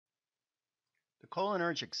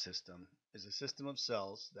cholinergic system is a system of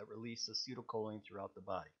cells that release acetylcholine throughout the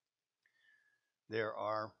body. There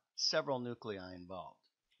are several nuclei involved.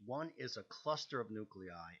 One is a cluster of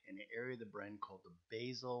nuclei in an area of the brain called the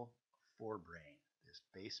basal forebrain, this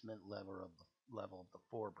basement level of the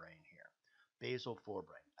forebrain here. Basal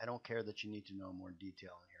forebrain. I don't care that you need to know more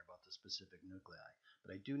detail in here about the specific nuclei,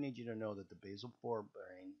 but I do need you to know that the basal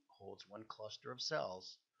forebrain holds one cluster of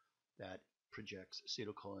cells that projects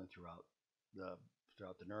acetylcholine throughout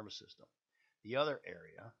the nervous system. The other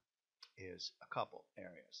area is a couple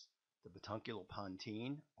areas. The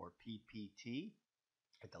pedunculopontine, or PPT,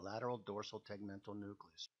 at the lateral dorsal tegmental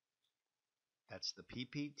nucleus. That's the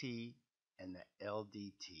PPT and the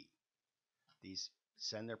LDT. These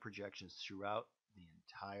send their projections throughout the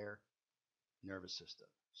entire nervous system.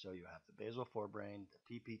 So you have the basal forebrain, the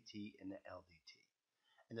PPT, and the LDT.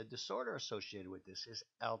 And the disorder associated with this is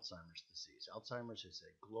Alzheimer's disease. Alzheimer's is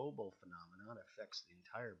a global phenomenon. It affects the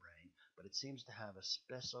entire brain, but it seems to have a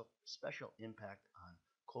special impact on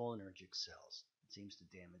cholinergic cells. It seems to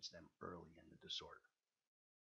damage them early in the disorder.